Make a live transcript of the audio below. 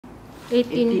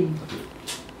18.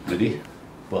 Ready?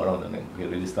 Put around the neck. Okay,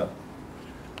 ready, start.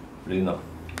 Ready now.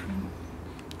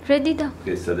 Ready dah.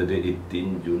 Okay, Saturday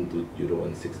 18 June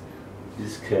 2016.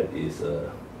 This cat is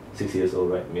 6 years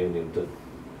old, right? Male neutered.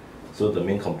 So the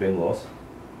main complaint was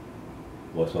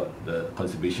what? The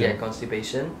constipation? Yeah,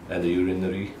 constipation. And the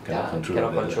urinary cannot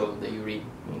control the urine.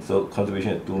 So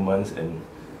constipation at 2 months and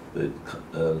the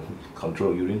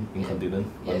control urine incontinent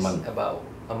 1 month. About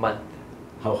a month.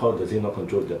 How does he not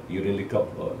control the urine leak out?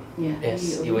 Or? Yeah.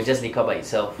 Yes, it will just leak out by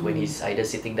itself when he's either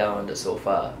sitting down on the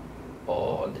sofa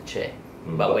or on the chair.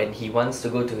 But when he wants to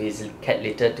go to his cat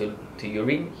litter to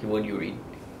urine, he won't urine.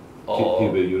 Or he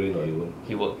will urine or he won't?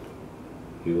 He won't.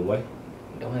 He will why?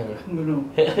 No.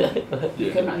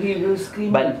 He cannot. He will scream.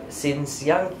 But since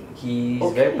young, he's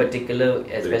very particular,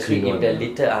 especially if the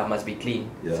litter must be clean.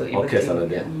 Yeah. So All cats are like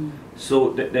that.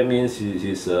 So that means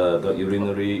he's got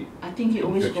urinary. I think he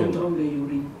always control the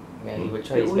urine. Yeah, he will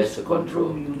try his best to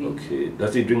control. Urine. Okay.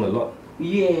 Does he drink a lot?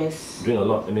 Yes. Drink a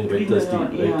lot. I mean, very Drink thirsty.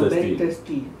 a lot, very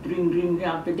thirsty. Drink.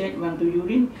 After that, want to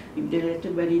urine. If the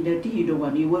litter very dirty, he don't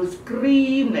want. He will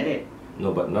scream like that.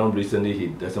 No, but now recently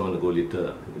he doesn't want to go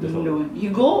litter. No, he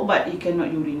go, but he cannot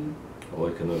urine. Oh,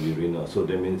 he cannot urine now. So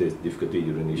that means there's difficulty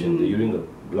urination. The urine, the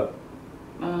blood.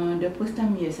 The first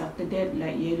time, yes. After that,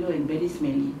 like yellow and very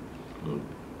smelly.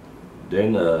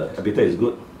 Then appetite is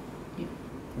good.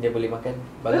 Dia boleh makan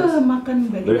bagus. Makan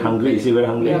very hungry. Is he very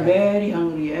hungry? Yeah, very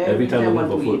hungry. Every time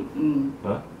looking for food.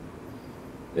 Huh?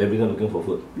 Every time looking for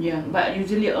food. Yeah, but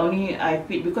usually only I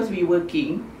feed because we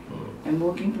working. I'm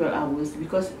working 12 hours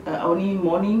because only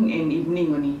morning and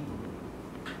evening only.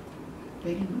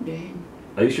 Very good then.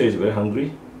 Are you sure he's very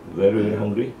hungry? Very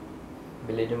hungry?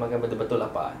 Bila dia makan betul-betul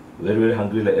lapar. Very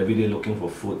hungry, like every day looking for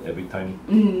food every time.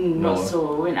 Not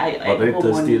so. When I but very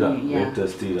thirsty lah. Yeah. Very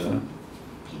thirsty lah.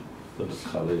 So the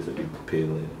color is a bit pale.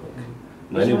 Okay.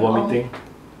 Now any vomiting?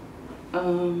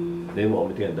 Any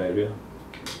vomiting and diarrhea?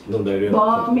 No diarrhea.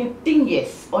 Vomiting,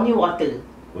 yes. Only water.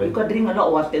 When? Because drink a lot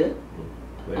of water.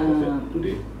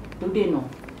 Today? Today no.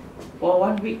 For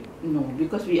 1 week no,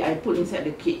 because I put inside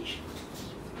the cage.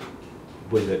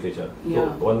 Put inside the cage?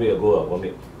 Yeah. So 1 week ago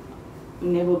vomit?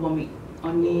 Never vomit.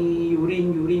 Only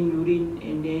urine,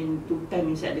 and then 2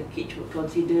 times inside the cage.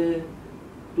 Consider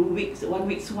 2 weeks, 1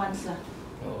 week once lah.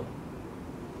 Oh.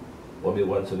 Vomit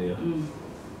once only?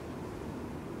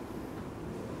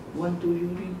 Want to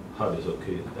urine? Heart is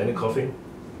okay. Any coughing?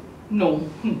 No.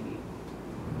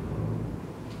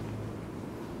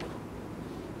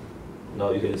 Now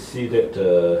you can see that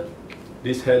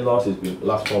this hair loss has been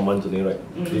last 4 months only, right?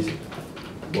 This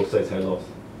both sides hair loss.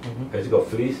 Has it got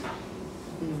fleas?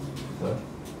 Huh?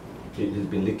 It has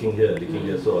been leaking here,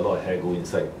 so a lot of hair go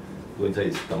inside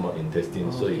his stomach, intestine.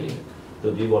 Okay.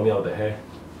 So do you vomit out the hair?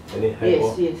 Any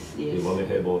hairball? Yes. You vomit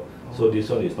hairball. So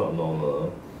this one is not normal.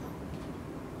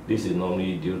 This is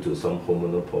normally due to some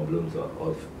hormonal problems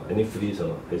or any fleas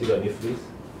or not. Has it got any fleas?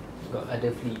 Got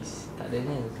other fleas. Tak ada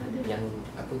kan? Yang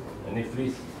apa? Any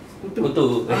fleas?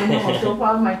 Kutu. No, so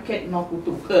far my cat no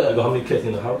kutu. You got how many cats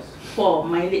in the house? 4.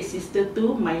 My late sister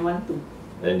 2, my one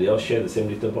 2. And they all share the same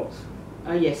litter box?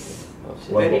 Yes.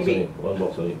 Very box big. One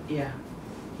box only? Yeah.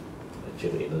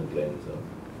 Actually, anal glands.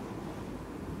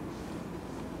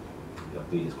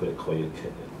 Luckily, it's quite a quiet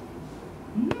cat.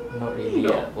 Not really.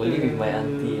 Only with my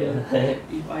auntie.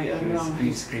 If I around,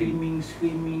 screaming.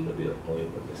 A bit of oil,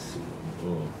 but let's see.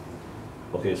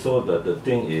 Okay, so the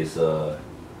thing is,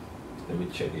 let me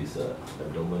check his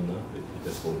abdomen.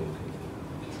 Just hold him.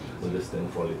 We'll just stand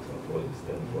for it.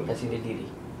 Stand for it. Kasih dia diri.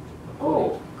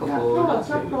 Oh,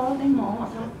 sakit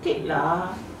tengok, sakit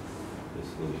lah.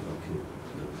 Just hold it, okay.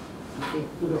 Okay,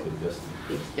 duduk. Okay, just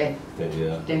Stand. stand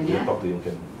here. Stand here. Talk to him,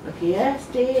 can Okay,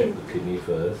 stay. check the kidney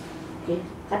first. Okay,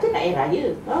 kata nak air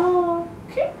raya. Oh,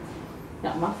 okay.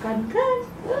 Nak makan kan?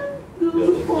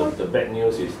 The bad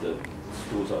news is the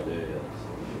stools are there.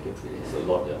 It's a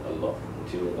lot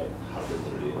until like hardened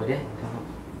already. Oh, there?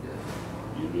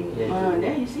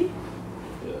 There you see?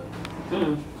 Yeah.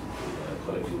 I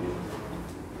collect urine.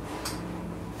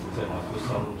 So I must put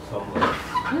some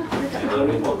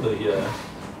urine water here.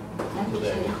 So that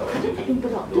I can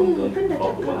collect urine. Don't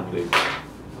all to one place.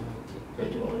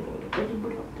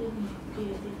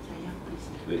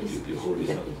 Wait, you hold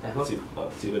this up.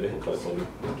 See whether they can collect for me.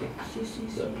 Okay.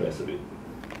 So press a bit.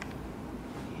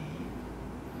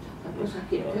 Apa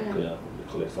sakit kan? Yeah, you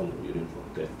collect some urine for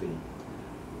testing.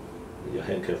 Your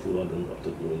hand careful on them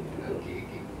after doing it. Okay.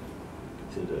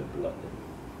 See the blood.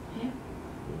 Yeah.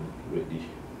 Reddish.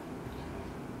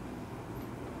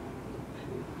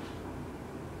 Okay.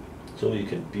 So you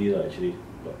can pee actually,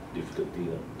 but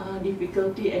difficulty.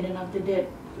 Difficulty, and then after that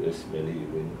Very smelly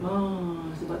urine.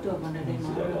 Sebab tu abang dah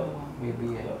marah.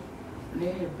 Maybe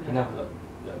Dia have blood. enough.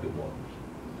 Yeah, a bit more.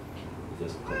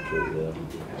 Just control the.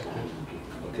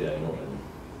 Okay, I know.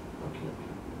 Okay.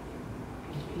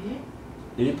 Okay.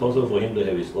 Is it possible for him to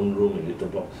have his own room in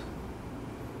little box?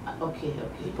 Okay.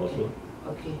 Is it possible?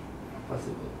 Okay.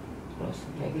 Possible.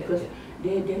 Because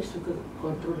dia suka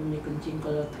control punya kencing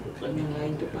kalau yang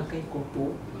lain tu pakai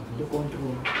kopo, dia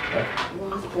control. Huh?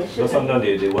 Wah, special. So sometimes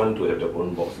they want to have their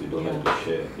own box, they don't like to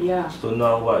share. Yeah. So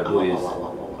now what I do is,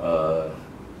 Wow.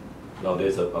 now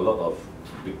there's a lot of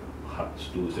big hard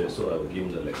stools there, so I will give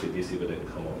him the laxative, see whether it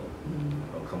can come out.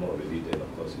 I'll come out already, then of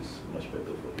course it's much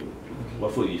better for him.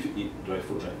 What food if you eat? Dry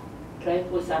food, right? Dry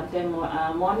food sometimes.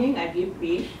 Morning I give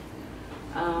fish.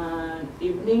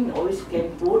 Evening always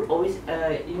canned food. Always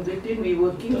in between we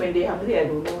working when they hungry. I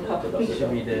don't know how to It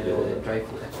should be the dry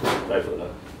food. Dry food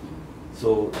lah.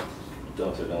 So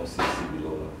down see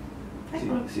below lah.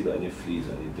 See got any fleas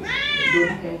or anything?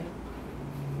 Don't have.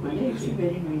 But then it's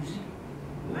very noisy.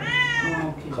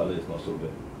 Okay. Color is not so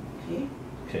bad.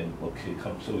 Okay. Okay,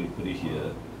 come. So we put it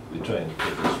here. We try and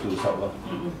get the stools out lah.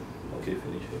 Okay,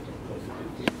 finish it.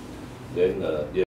 Then yeah.